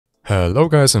Hello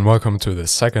guys and welcome to the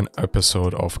second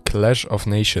episode of Clash of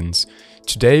Nations.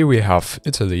 Today we have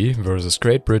Italy versus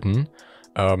Great Britain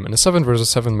in a 7 vs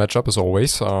 7 matchup as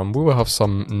always. We will have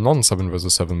some non-7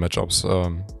 vs 7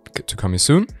 matchups to come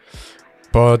soon.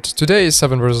 But today is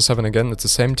 7 vs 7 again. It's the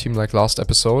same team like last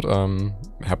episode.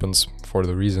 Happens for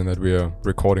the reason that we are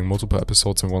recording multiple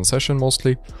episodes in one session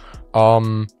mostly.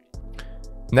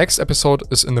 Next episode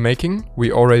is in the making.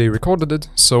 We already recorded it,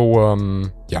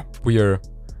 so yeah, we are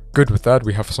good with that.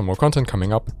 We have some more content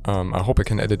coming up. I hope I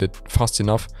can edit it fast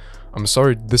enough. I'm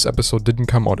sorry this episode didn't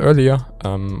come out earlier.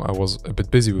 I was a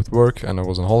bit busy with work and I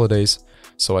was on holidays,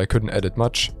 so I couldn't edit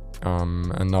much.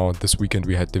 And now this weekend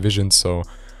we had divisions, so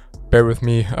bear with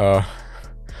me.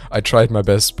 I tried my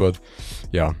best, but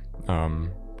yeah,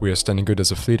 we are standing good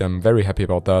as a fleet. I'm very happy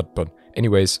about that. But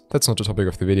anyways, that's not the topic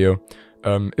of the video.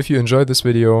 If you enjoyed this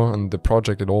video and the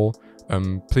project at all,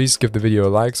 please give the video a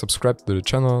like, subscribe to the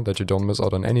channel that you don't miss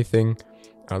out on anything.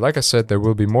 Like I said, there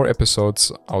will be more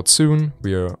episodes out soon.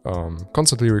 We are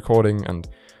constantly recording and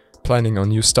planning on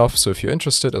new stuff, so if you're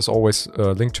interested, as always,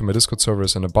 link to my Discord server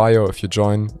is in the bio. If you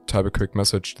join, type a quick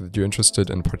message that you're interested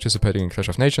in participating in Clash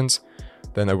of Nations,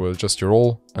 then I will adjust your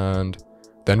role, and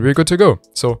then we're good to go.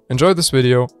 So enjoy this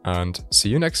video, and see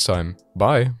you next time.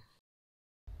 Bye!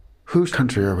 Whose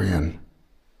country are we in?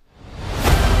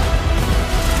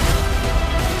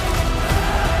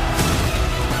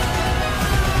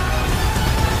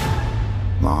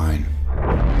 Mine.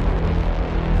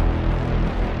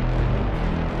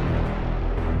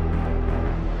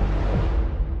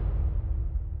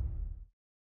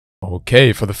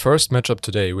 Okay, for the first matchup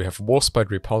today, we have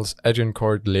Warships Repulse,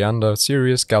 Agincourt, Leander,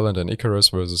 Sirius, Gallant and Icarus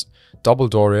versus Double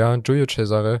Doria, Giulio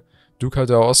Cesare, Duca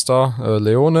d'Aosta,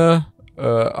 Leone,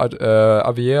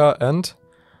 Avier, and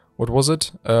what was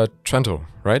it? Trento,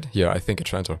 right? Yeah, I think a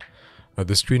Trento.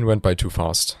 The screen went by too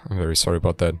fast. I'm very sorry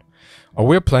about that.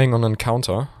 We're playing on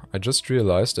Encounter. I just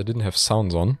realized I didn't have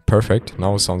sounds on. Perfect,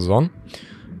 now sounds on.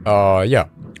 Yeah,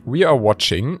 we are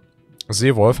watching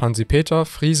Seewolf, Hansi Peter,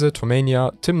 Friese,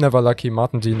 Tomania, Tim Neverlucky,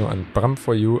 Martin Dino, and Bram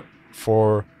for you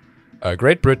for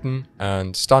Great Britain,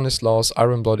 and Stanislaus,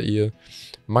 Ironblood Eel,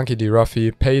 Monkey D.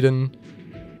 Ruffy, Payden.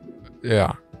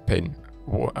 Yeah, Payden.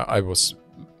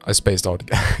 I spaced out.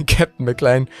 Captain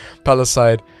McLean,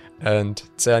 Palasite, and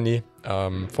Czerny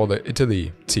for the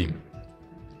Italy team.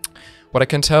 What I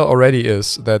can tell already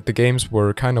is that the games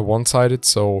were kind of one-sided,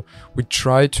 so we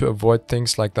try to avoid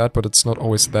things like that, but it's not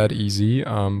always that easy.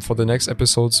 For the next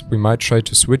episodes, we might try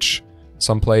to switch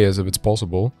some players if it's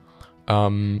possible.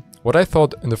 What I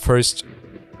thought in the first...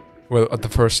 well, at the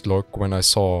first look, when I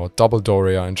saw Double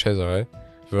Doria and Cesare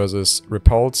versus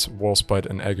Repulse, Warspite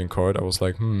and Agincourt, I was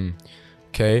like,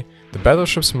 okay. The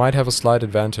battleships might have a slight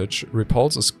advantage.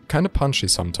 Repulse is kind of punchy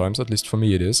sometimes, at least for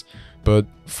me it is. But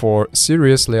for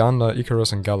Sirius, Leander,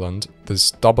 Icarus and Gallant, this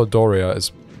Double Doria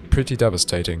is pretty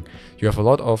devastating. You have a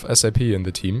lot of SAP in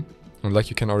the team, and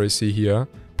like you can already see here,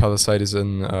 Palasite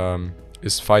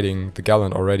is fighting the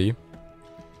Gallant already.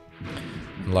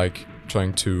 Like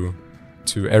trying to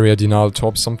area denial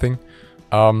top something.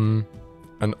 And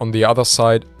on the other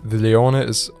side, the Leone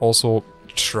is also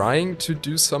trying to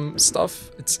do some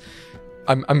stuff.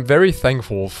 I'm very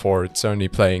thankful for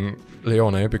Czerny playing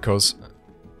Leone, because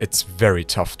it's very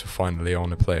tough to find a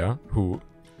Leone player who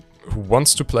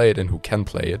wants to play it and who can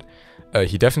play it.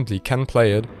 He definitely can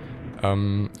play it,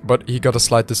 but he got a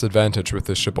slight disadvantage with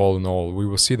this ship all in all. We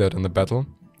will see that in the battle.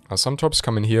 Some torps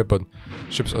come in here, but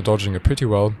ships are dodging it pretty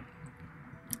well.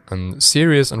 And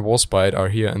Sirius and Warspite are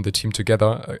here in the team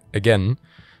together again.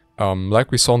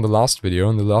 Like we saw in the last video,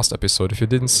 in the last episode. If you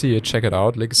didn't see it, check it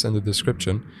out. Link is in the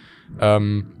description.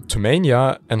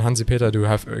 Tomania and Hansi Peter do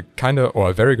have a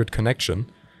a very good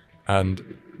connection.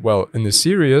 And, well, in the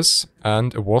Sirius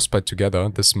and a Warspite together,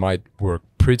 this might work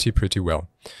pretty well.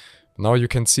 Now you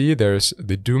can see there's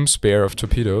the Doom Spear of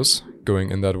torpedoes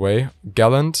going in that way.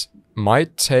 Gallant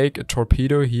might take a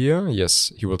torpedo here.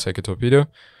 Yes, he will take a torpedo.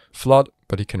 Flood,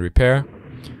 but he can repair.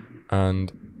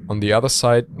 And on the other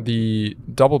side, the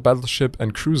double battleship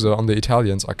and cruiser on the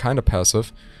Italians are kind of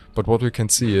passive, but what we can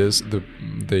see is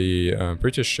the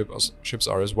British ships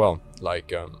are as well.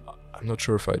 Like, I'm not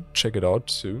sure if I check it out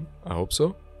soon. I hope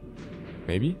so.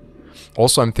 Maybe.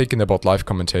 Also, I'm thinking about live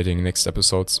commentating next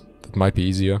episodes. That might be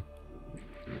easier.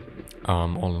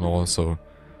 All in all, so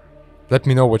let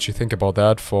me know what you think about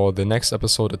that. For the next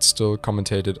episode, it's still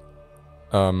commentated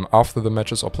after the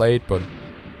matches are played, but,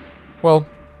 well,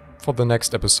 for the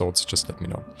next episodes, just let me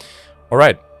know.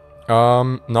 Alright,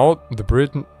 now the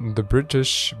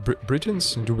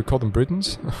Britons, do we call them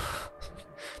Britons?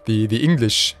 the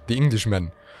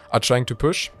Englishmen are trying to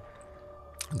push.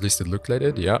 At least it looked like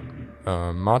it, yeah.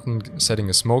 Martin setting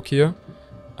a smoke here.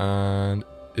 And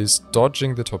is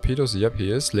dodging the torpedoes. Yep,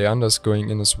 he is. Leander's going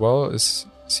in as well. Is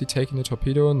he taking the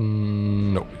torpedo?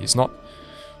 No, he's not.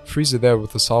 Freezer there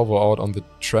with the salvo out on the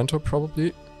Trento,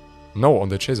 probably. No, on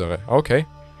the Cesare. Okay.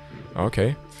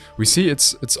 Okay. We see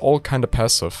it's all kind of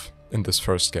passive in this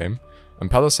first game. And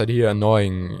Palisade here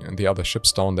annoying the other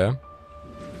ships down there.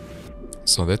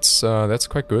 So that's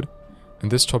quite good. And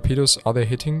these torpedoes, are they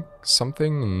hitting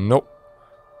something? Nope.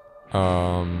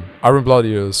 Iron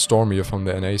Bloody is Stormy from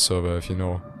the NA server, if you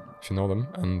know them,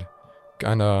 and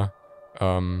kinda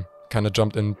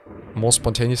jumped in more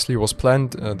spontaneously. It was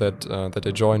planned that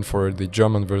they joined for the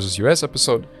German versus US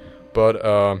episode, but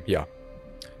yeah,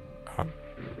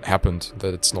 happened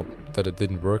that it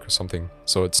didn't work or something.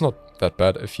 So it's not that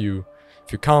bad. If you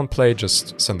can't play,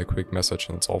 just send a quick message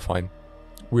and it's all fine.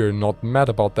 We're not mad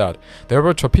about that. There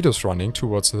were torpedoes running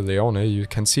towards the Leone. You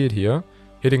can see it here.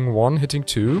 Hitting 1, hitting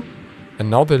 2. And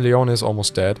now the Leone is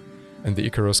almost dead. And the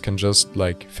Icarus can just,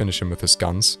 like, finish him with his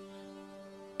guns.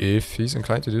 If he's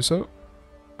inclined to do so.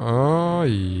 Oh,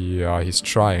 yeah, he's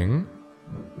trying.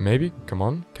 Maybe? Come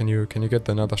on. Can you get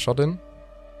another shot in?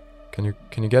 Can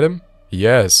you get him?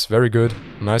 Yes, very good.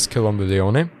 Nice kill on the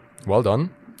Leone. Well done.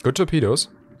 Good torpedoes.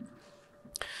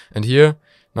 And here,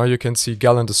 now you can see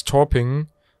Gallant is torping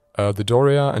the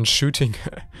Doria and shooting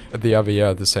at the Avia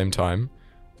at the same time.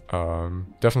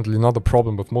 Definitely not a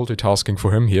problem with multitasking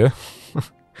for him here.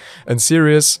 And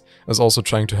Sirius is also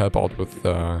trying to help out with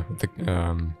the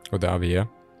Avia.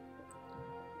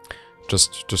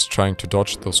 Just trying to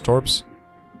dodge those torps.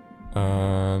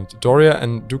 Doria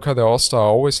and Duca de Aosta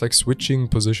are always like switching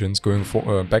positions, going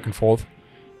back and forth.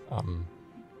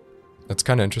 That's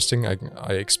kind of interesting.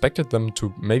 I expected them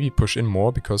to maybe push in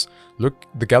more, because look,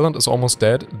 the Gallant is almost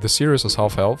dead, the Sirius is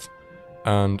half health,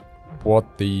 and what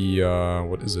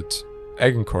is it?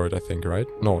 Agincourt, I think, right?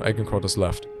 No, Agincourt is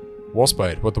left.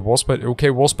 Warspite, okay,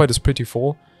 Warspite is pretty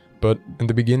full, but in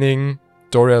the beginning,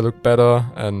 Doria looked better,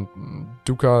 and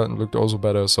Duca looked also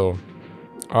better, so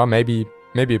maybe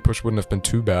a push wouldn't have been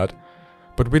too bad,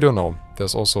 but we don't know.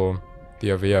 There's also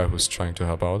the Avea who's trying to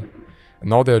help out. And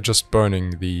now they're just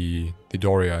burning the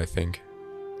Doria, I think.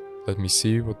 Let me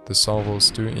see what the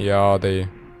salvo's doing. Yeah, they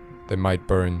might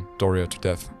burn Doria to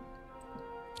death.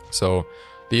 So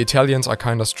the Italians are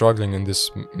kind of struggling in this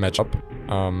matchup.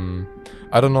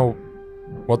 I don't know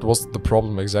what was the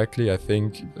problem exactly. I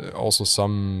think also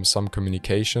some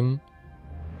communication.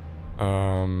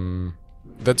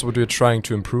 That's what we're trying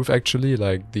to improve, actually,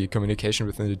 like the communication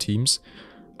within the teams.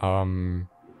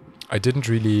 I didn't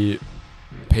really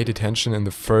paid attention in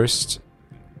the first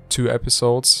 2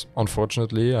 episodes,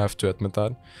 unfortunately, I have to admit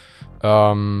that.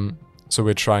 So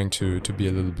we're trying to be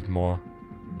a little bit more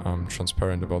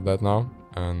transparent about that now.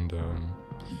 And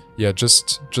yeah,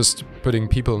 just putting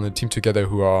people in a team together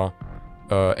who are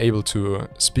able to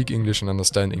speak English and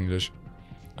understand English.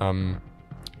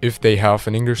 If they have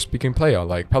an English-speaking player,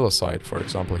 like Palisade, for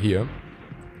example, here.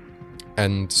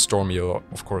 And Stormy,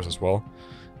 of course, as well.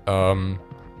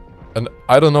 And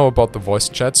I don't know about the voice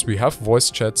chats. We have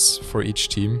voice chats for each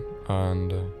team,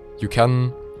 and you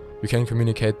can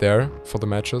communicate there for the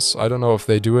matches. I don't know if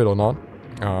they do it or not.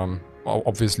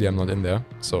 Obviously, I'm not in there,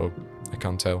 so I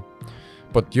can't tell.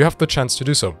 But you have the chance to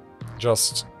do so.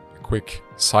 Just a quick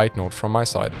side note from my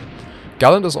side.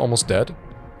 Gallant is almost dead.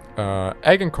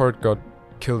 Agincourt got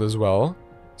killed as well.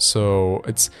 So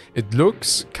it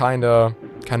looks kinda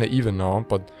even now,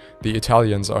 but the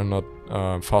Italians are not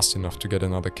fast enough to get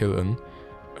another kill in.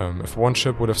 If one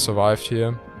ship would have survived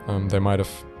here, they might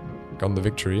have gotten the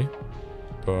victory.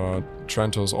 But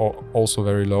Trento's also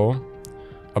very low.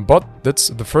 But that's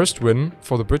the first win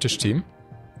for the British team.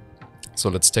 So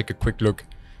let's take a quick look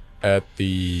at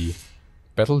the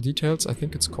battle details, I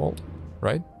think it's called,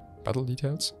 right? Battle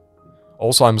details.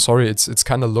 Also, I'm sorry, it's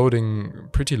kind of loading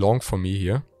pretty long for me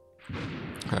here.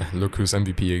 Look who's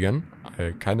MVP again.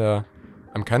 I'm kind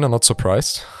of not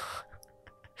surprised.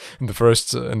 in the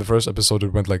first episode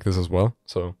it went like this as well.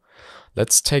 So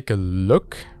let's take a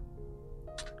look.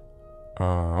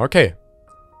 Okay,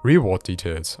 reward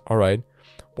details. All right,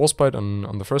 Warspite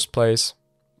on the first place,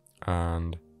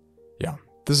 and yeah,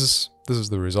 this is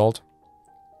the result.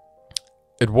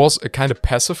 It was a kind of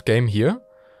passive game here,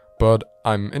 but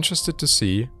I'm interested to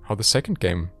see how the second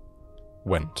game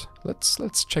went.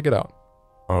 Let's check it out.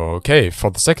 Okay,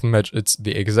 for the second match, it's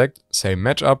the exact same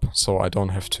matchup, so I don't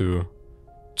have to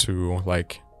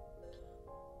like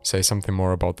say something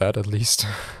more about that, at least.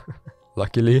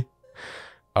 Luckily.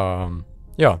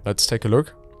 Yeah, let's take a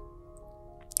look.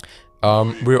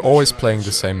 We're always playing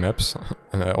the same maps,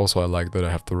 and I like that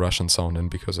I have the Russian sound in,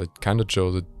 because it kind of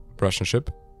shows it Russian ship.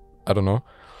 I don't know.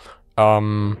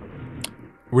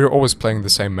 We're always playing the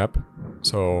same map,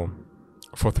 so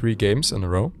for 3 games in a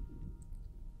row.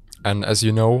 And as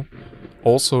you know,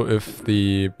 also if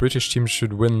the British team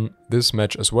should win this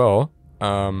match as well,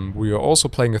 we are also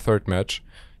playing a 3rd match,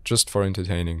 just for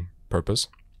entertaining purpose.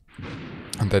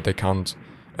 And that they can't,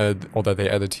 or that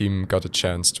the other team got a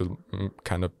chance to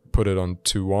kind of put it on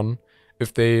 2-1.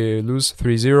 If they lose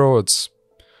 3-0,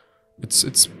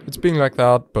 it's being like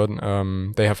that, but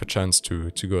they have a chance to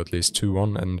go at least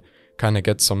 2-1 and kind of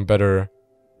get some better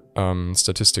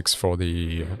statistics for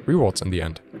the rewards in the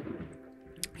end.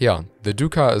 Yeah, the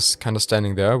Duca is kind of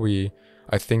standing there.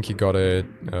 I think he got a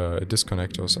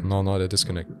disconnect or something. No, not a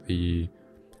disconnect. The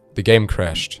game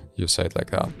crashed. You say it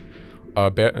like that.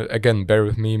 Again, bear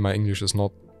with me. My English is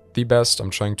not the best.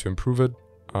 I'm trying to improve it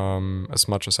as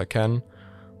much as I can,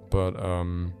 but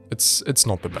it's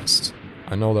not the best.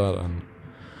 I know that, and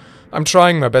I'm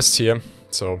trying my best here.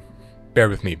 So bear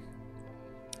with me.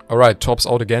 All right, Torps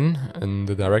out again in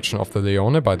the direction of the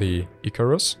Leone by the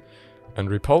Icarus. And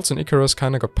Repulse and Icarus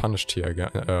kind of got punished here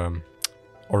again,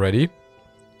 already.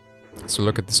 So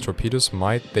look at these torpedoes.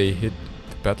 Might they hit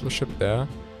the battleship there?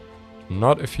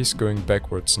 Not if he's going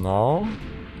backwards now.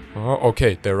 Oh,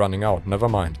 okay, they're running out. Never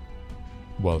mind.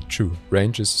 Well, true.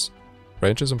 Range is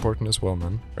important as well,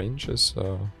 man. Range is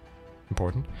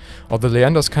important. Oh, the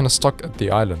Leander's kind of stuck at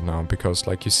the island now because,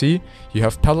 like you see, you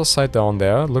have Palisade down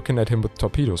there looking at him with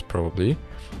torpedoes probably.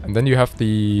 And then you have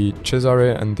the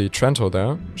Cesare and the Trento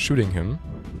there shooting him.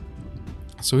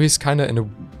 So he's kind of in a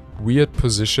weird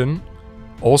position.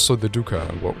 Also the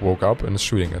Duca woke up and is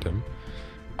shooting at him.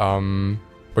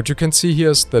 What you can see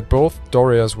here is that both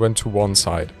Dorias went to one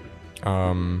side.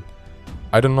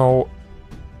 I don't know.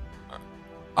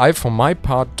 I, for my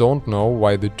part, don't know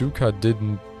why the Duca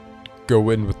didn't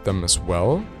go in with them as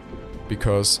well.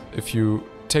 Because if you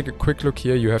take a quick look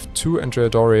here, you have 2 Andrea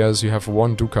Dorias, you have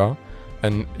 1 Duca.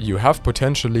 And you have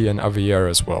potentially an Aviaire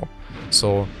as well.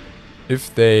 So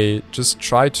if they just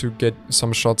try to get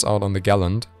some shots out on the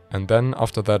Gallant, and then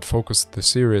after that focus the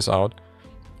series out,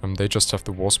 they just have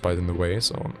the Warspite in the way.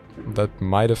 So that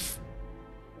might have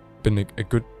been a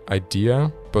good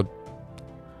idea, but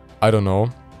I don't know.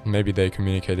 Maybe they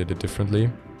communicated it differently.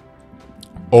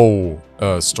 Oh,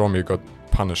 Stormy got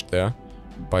punished there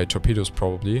by torpedoes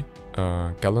probably.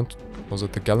 Gallant, was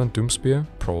it the Gallant Doomspear?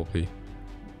 Probably.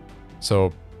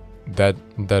 So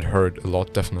that hurt a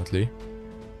lot, definitely.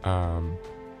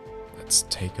 Let's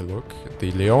take a look.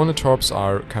 The Leone Torps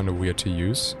are kind of weird to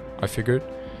use, I figured.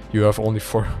 You have only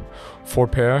four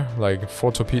pair, like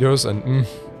 4 torpedoes, and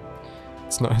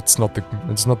it's not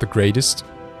the greatest.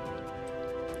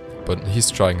 But he's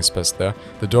trying his best there.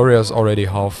 The Doria is already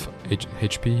half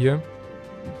HP here.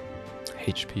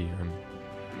 HP.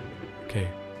 Okay.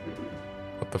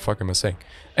 What the fuck am I saying?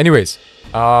 Anyways,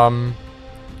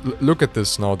 look at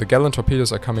this now. The Gallant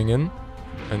torpedoes are coming in.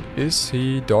 And is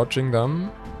he dodging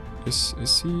them? Is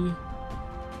he?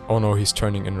 Oh no, he's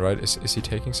turning in, right? Is he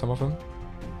taking some of them?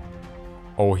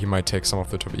 Oh, he might take some of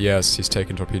the torpedoes. Yes, he's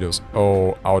taking torpedoes.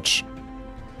 Oh, ouch.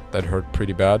 That hurt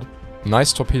pretty bad.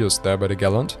 Nice torpedoes there by the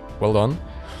Gallant. Well done.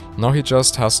 Now he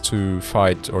just has to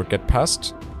fight or get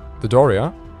past the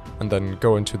Doria and then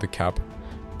go into the cap.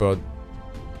 But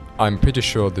I'm pretty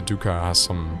sure the Duca has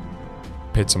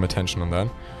paid some attention on that.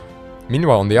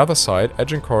 Meanwhile, on the other side,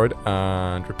 Agincourt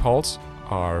and Repulse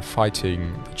are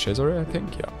fighting the Cesare, I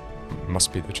think. Yeah,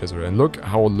 must be the Cesare. And look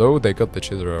how low they got the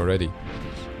Cesare already.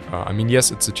 I mean,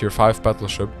 yes, it's a tier 5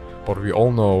 battleship, but we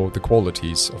all know the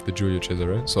qualities of the Giulio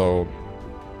Cesare, so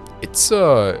it's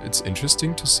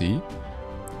interesting to see.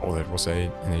 Oh, that was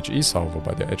an HE salvo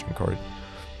by the Agincourt.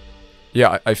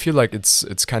 Yeah, I feel like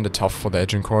it's kind of tough for the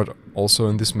Agincourt also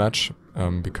in this match,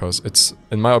 because it's,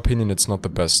 in my opinion, it's not the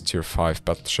best tier 5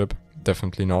 battleship.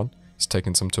 Definitely not. He's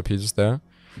taking some torpedoes there.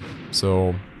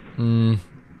 So,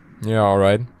 yeah,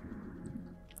 alright.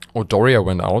 Oh, Doria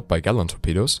went out by Gallant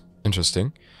torpedoes.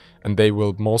 Interesting. And they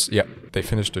will yeah, they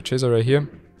finished the Cesare here.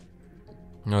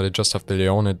 No, they just have the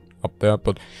Leone up there,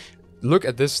 but look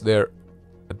at this, they're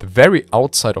at the very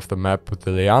outside of the map with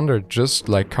the Leander just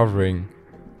like covering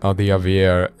the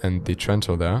Aviaire and the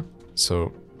Trento there.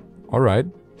 So, alright.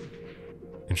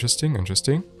 Interesting,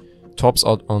 interesting. Tops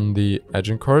out on the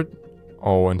Agincourt.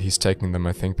 Oh, and he's taking them,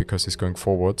 I think, because he's going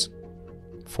forwards.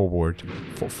 Forwards.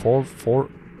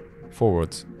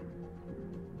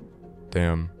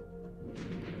 Damn.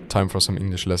 Time for some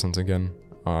English lessons again.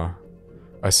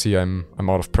 I see I'm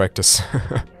out of practice.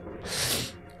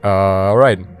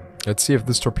 Alright. Let's see if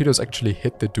this torpedoes actually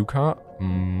hit the Duca.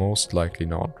 Most likely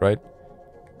not, right?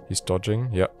 He's dodging.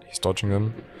 Yeah, he's dodging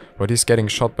them. But he's getting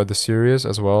shot by the Sirius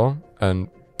as well. And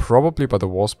probably by the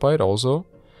Warspite also.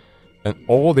 And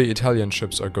all the Italian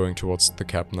ships are going towards the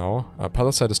cap now.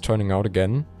 Palisade is turning out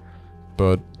again,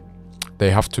 but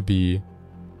they have to be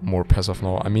more passive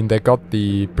now. I mean, they got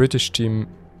the British team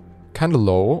kind of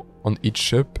low on each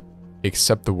ship,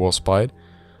 except the Warspite.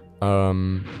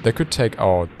 They could take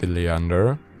out the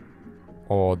Leander,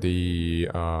 or the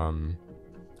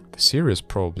Sirius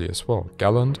probably as well.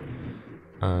 Gallant.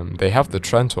 They have the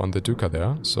Trento and the Duca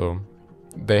there, so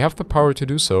they have the power to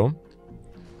do so.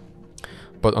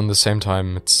 But on the same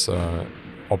time, it's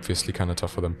obviously kind of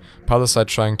tough for them. Palisade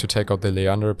trying to take out the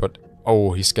Leander, but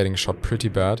oh, he's getting shot pretty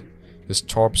bad. His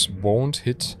torps won't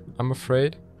hit, I'm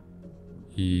afraid.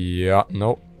 Yeah,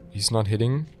 no, he's not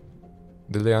hitting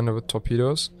the Leander with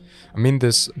torpedoes. I mean,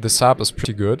 the Sab is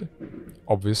pretty good,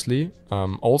 obviously.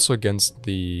 Also against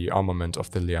the armament of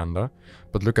the Leander.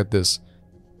 But look at this.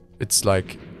 It's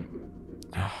like...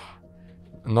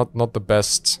 not the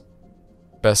best...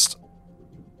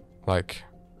 like...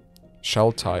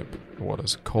 shell type. What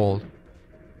is it called?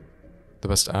 The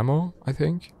best ammo, I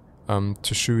think?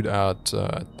 To shoot at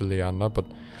the Leander, but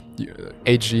the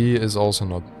HE is also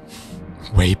not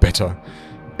way better.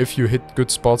 If you hit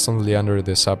good spots on the Leander,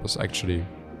 the Sab is actually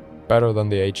better than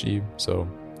the HE, so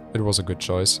it was a good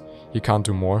choice. He can't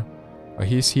do more.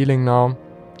 He's healing now,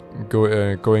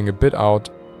 going a bit out,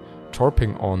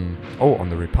 torping on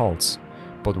the repulse,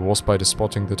 but Warspite is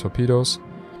spotting the torpedoes,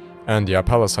 and yeah,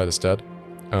 Palisade is dead.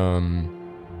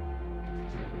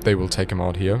 They will take him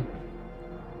out here.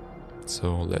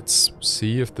 So let's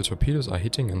see if the torpedoes are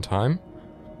hitting in time.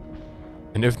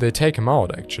 And if they take him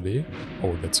out, actually...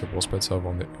 Oh, that's a Warspite salvo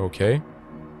on the... Okay.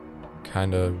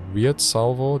 Kinda weird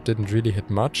salvo. Didn't really hit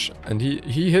much. And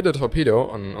he hit a torpedo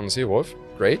on Seawolf.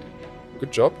 Great.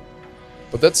 Good job.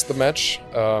 But that's the match.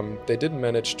 They didn't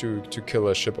manage to kill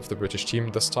a ship of the British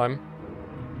team this time.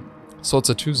 So it's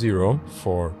a 2-0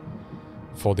 for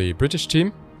the British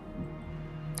team.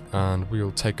 And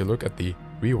we'll take a look at the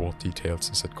reward details,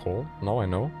 is it called? Now I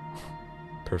know.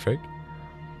 Perfect.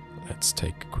 Let's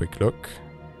take a quick look.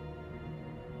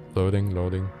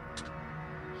 Loading.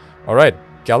 Alright,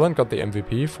 Gallant got the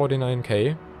MVP,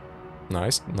 49k.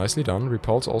 Nicely done.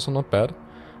 Repulse also not bad.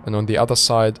 And on the other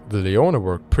side, the Leone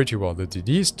worked pretty well. The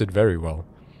DDs did very well.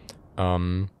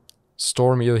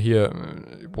 Stormeel here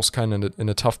was kind of in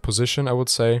a tough position, I would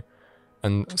say.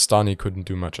 And Stani couldn't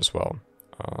do much as well.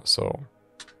 So,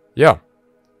 yeah.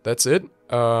 That's it.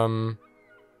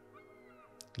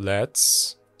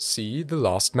 Let's see the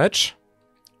last match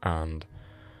and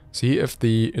see if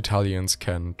the Italians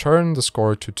can turn the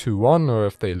score to 2-1 or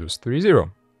if they lose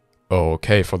 3-0.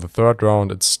 Okay, for the third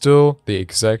round it's still the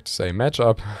exact same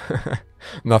matchup.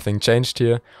 Nothing changed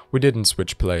here. We didn't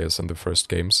switch players in the first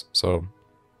games, so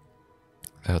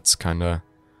that's kinda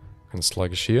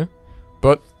sluggish here.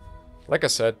 But like I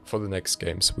said, for the next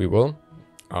games we will.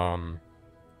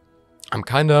 I'm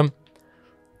kinda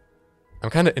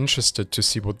interested to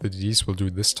see what the DDs will do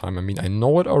this time. I mean, I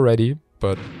know it already,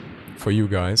 but for you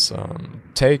guys,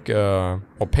 take or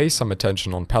pay some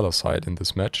attention on Palisade in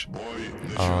this match.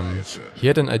 He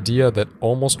had an idea that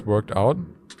almost worked out,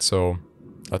 so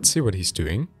let's see what he's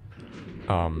doing.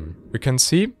 We can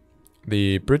see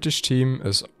the British team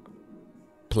is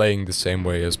playing the same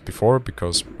way as before,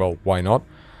 because, well, why not?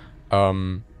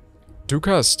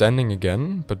 Duca is standing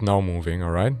again, but now moving,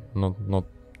 alright? Not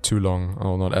too long,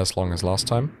 or not as long as last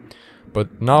time.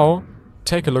 But now,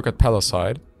 take a look at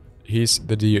Palisade. He's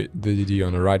the DD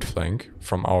on the right flank,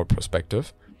 from our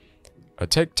perspective.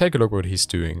 Take a look what he's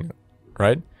doing,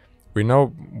 right? We're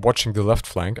now watching the left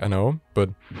flank, I know,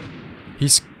 but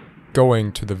he's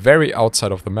going to the very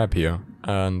outside of the map here,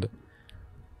 and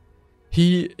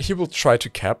he will try to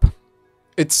cap.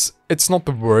 It's not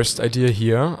the worst idea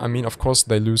here. I mean, of course,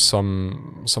 they lose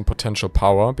some potential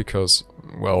power because,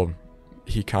 well,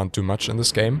 he can't do much in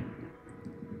this game.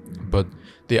 But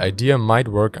the idea might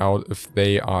work out if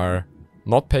they are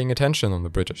not paying attention on the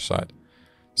British side.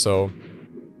 So,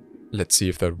 let's see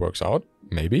if that works out.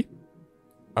 Maybe.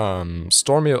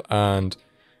 Stormeel and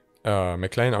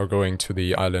McLean are going to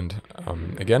the island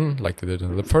again, like they did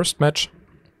in the first match.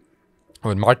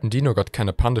 When Martin Dino got kind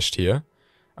of punished here.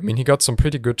 I mean, he got some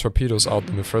pretty good torpedoes out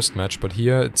in the first match, but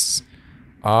here it's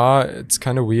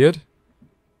kind of weird.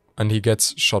 And he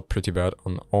gets shot pretty bad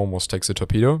and almost takes a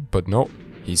torpedo, but no,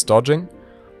 he's dodging.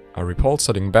 A repulse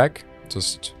setting back,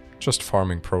 just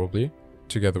farming probably,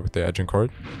 together with the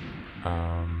Agincourt.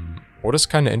 What is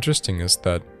kind of interesting is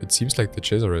that it seems like the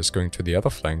Cesare is going to the other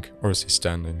flank, or is he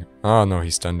standing? Ah, no,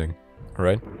 he's standing.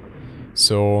 Alright.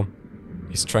 So,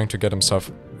 he's trying to get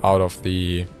himself out of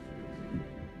the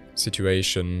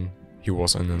situation he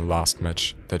was in the last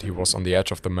match. That he was on the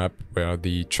edge of the map where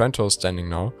the Trento is standing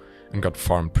now and got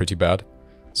farmed pretty bad.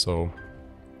 So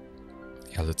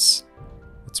yeah, let's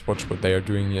watch what they are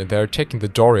doing here. They're taking the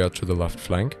Doria to the left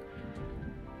flank.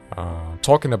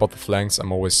 Talking about the flanks,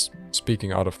 I'm always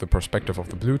speaking out of the perspective of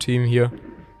the blue team here.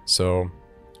 So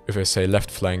if I say left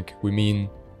flank, we mean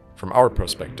from our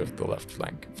perspective the left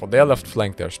flank. For their left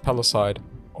flank there's Palisade,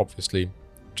 obviously,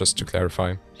 just to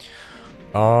clarify.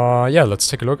 Yeah, let's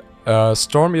take a look.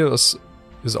 Stormir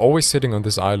is always sitting on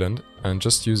this island and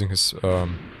just using his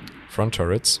front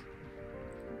turrets.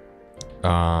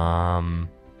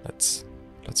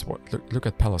 Look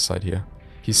at Palisade here.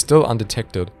 He's still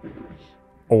undetected.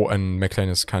 Oh, and McLean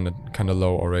is kinda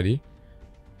low already.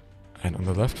 And on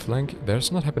the left flank,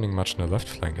 there's not happening much on the left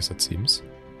flank as it seems.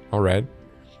 Alright.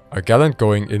 A Gallant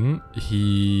going in,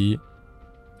 he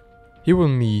will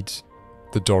meet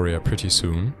the Doria pretty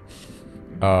soon.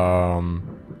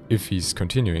 If he's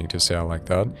continuing to sail like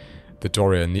that. The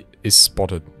Doria is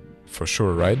spotted for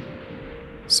sure, right?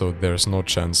 So there's no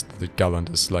chance that the Gallant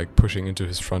is like pushing into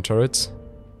his front turrets.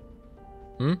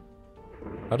 I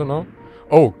don't know.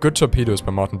 Oh, good torpedoes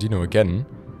by Martindino again.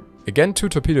 Again, 2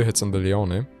 torpedo hits on the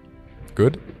Leone.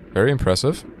 Good. Very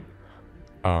impressive.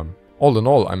 All in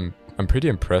all, I'm pretty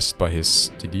impressed by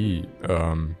his DD,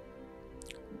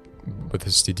 with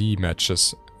his DD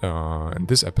matches in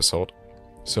this episode.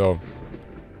 So,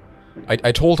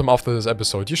 I told him after this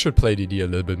episode, you should play DD a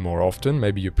little bit more often.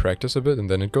 Maybe you practice a bit and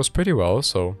then it goes pretty well.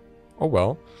 So, oh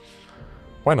well.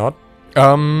 Why not?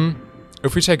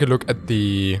 If we take a look at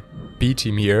the B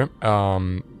team here,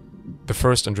 the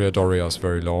first Andrea Doria is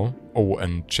very low. Oh,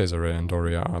 and Cesare and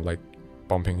Doria are like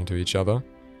bumping into each other.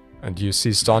 And you see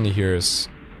Stani here is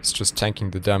just tanking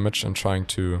the damage and trying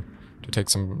to take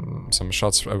some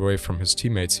shots away from his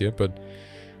teammates here, but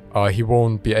he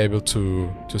won't be able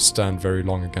to stand very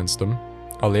long against them.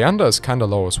 Leander is kinda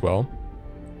low as well.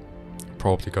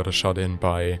 Probably got a shot in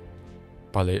by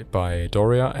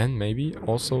Doria and maybe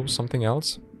also something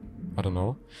else. I don't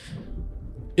know.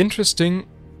 Interesting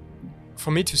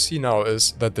for me to see now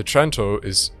is that the Trento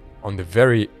is on the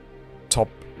very top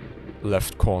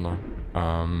left corner.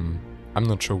 I'm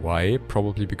not sure why.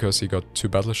 Probably because he got 2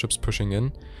 battleships pushing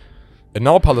in. And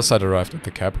now Palisade arrived at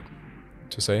the cap,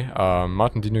 to say.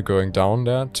 Martindino going down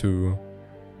there to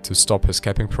stop his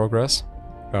capping progress.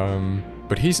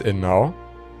 But he's in now.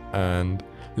 And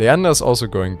Leander is also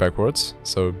going backwards.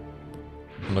 So,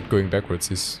 not going backwards,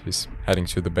 he's heading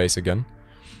to the base again.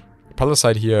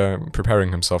 Palisade here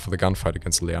preparing himself for the gunfight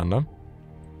against Leander.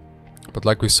 But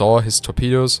like we saw, his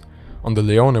torpedoes on the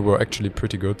Leone were actually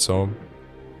pretty good, so...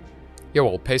 yeah,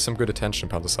 well, pay some good attention,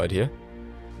 Palisade here.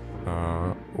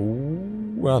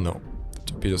 Well, no. The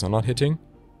torpedoes are not hitting.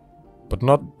 But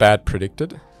not bad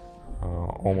predicted.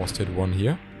 Almost hit 1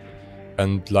 here.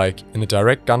 And like, in a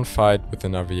direct gunfight with the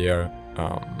Navier,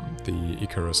 the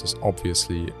Icarus is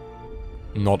obviously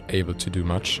not able to do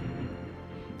much.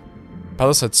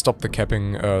 Palisade stopped the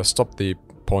capping, stopped the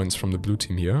points from the blue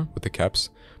team here with the caps,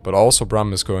 but also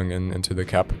Bram is going into the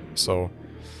cap, so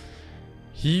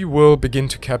he will begin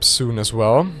to cap soon as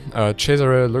well.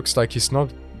 Cesare looks like he's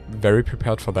not very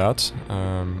prepared for that.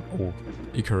 Oh,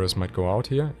 Icarus might go out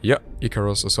here. Yeah,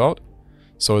 Icarus is out.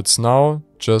 So it's now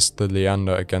just the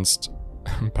Leander against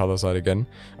Palisade again,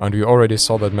 and we already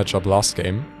saw that matchup last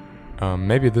game.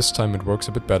 Maybe this time it works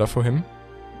a bit better for him.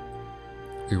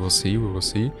 We will see, we will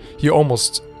see. He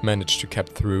almost managed to cap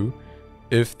through.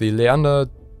 If the Leander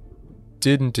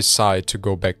didn't decide to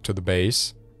go back to the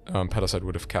base, Palisade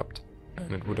would have capped.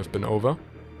 And it would have been over.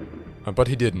 But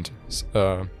he didn't.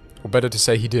 Or better to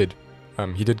say he did.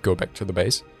 He did go back to the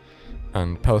base.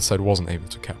 And Palisade wasn't able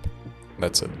to cap.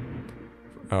 That's it.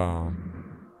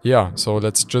 Yeah, so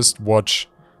let's just watch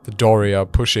the Doria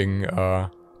pushing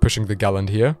the Gallant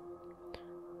here.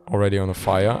 Already on a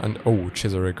fire, and oh,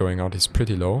 Cesare going out, he's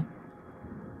pretty low.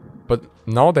 But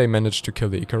now they managed to kill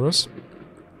the Icarus.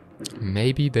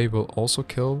 Maybe they will also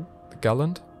kill the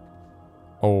Gallant?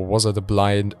 Or was it a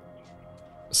blind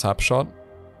sap shot?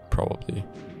 Probably.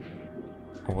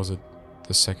 Or was it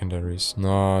the secondaries?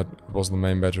 No, it was the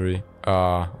main battery.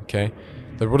 Okay.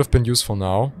 That would have been useful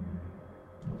now.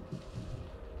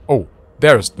 Oh,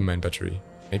 there's the main battery.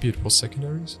 Maybe it was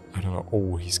secondaries? I don't know.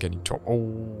 Oh, he's getting top.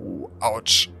 Oh,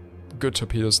 ouch. Good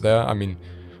torpedoes there. I mean,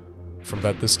 from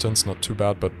that distance, not too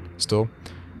bad, but still.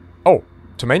 Oh,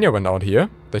 Tomania went out here.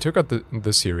 They took out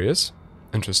the series.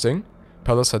 Interesting.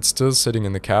 Palisade still sitting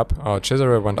in the cap.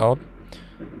 Cesare went out.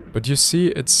 But you see,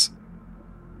 it's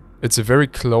a very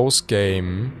close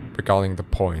game regarding the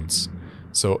points.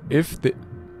 So if the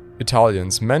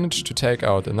Italians manage to take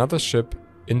out another ship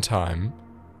in time,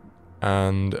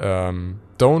 and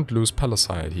don't lose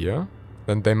Palisade here,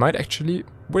 then they might actually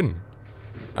win.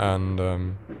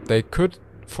 And they could,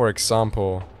 for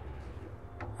example...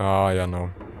 yeah,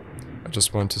 no. I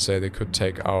just want to say they could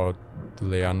take out the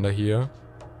Leander here,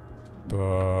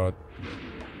 but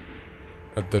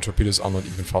the torpedoes are not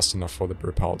even fast enough for the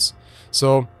repulse.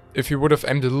 So, if you would have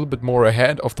aimed a little bit more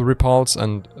ahead of the repulse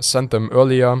and sent them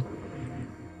earlier,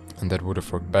 and that would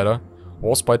have worked better.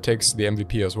 Warspite takes the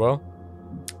MVP as well.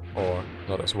 Or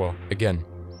not as well, again.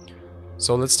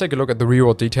 So let's take a look at the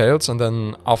reward details, and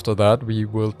then after that we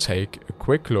will take a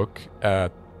quick look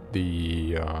at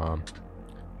the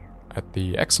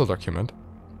Excel document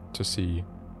to see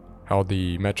how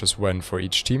the matches went for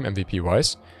each team MVP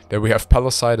wise. There we have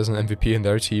Palisade as an MVP in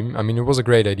their team. I mean, it was a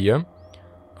great idea.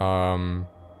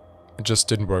 It just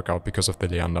didn't work out because of the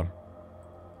Leander.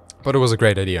 But it was a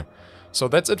great idea. So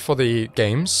that's it for the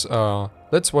games.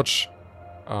 Let's watch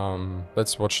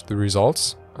the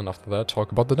results, and after that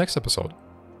talk about the next episode.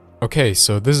 Okay,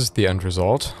 so this is the end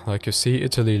result. Like you see,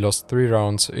 Italy lost 3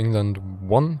 rounds, England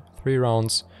won 3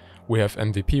 rounds. We have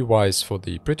MVP wise for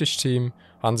the British team,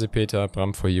 Hansi-Peter,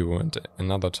 Bram for you, and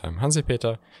another time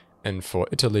Hansi-Peter. And for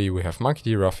Italy we have Monkey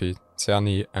D, Ruffy,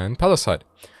 Cerny and Palisade.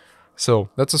 So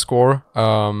that's a score.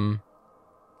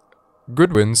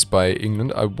 Good wins by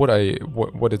England.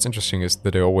 What it's interesting is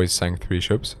that they always sang 3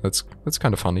 ships. That's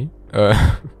kind of funny.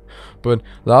 But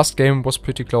last game was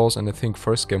pretty close, and I think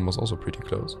first game was also pretty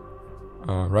close.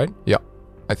 Right? Yeah,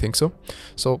 I think so.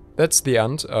 So that's the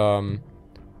end.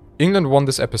 England won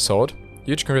this episode.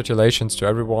 Huge congratulations to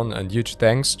everyone, and huge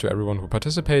thanks to everyone who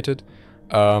participated.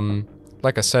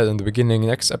 Like I said in the beginning,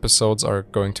 next episodes are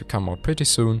going to come out pretty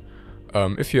soon.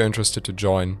 If you're interested to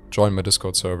join my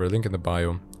Discord server, link in the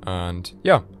bio. And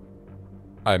yeah,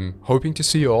 I'm hoping to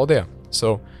see you all there.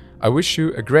 So I wish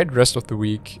you a great rest of the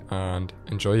week and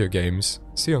enjoy your games.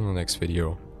 See you on the next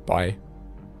video. Bye.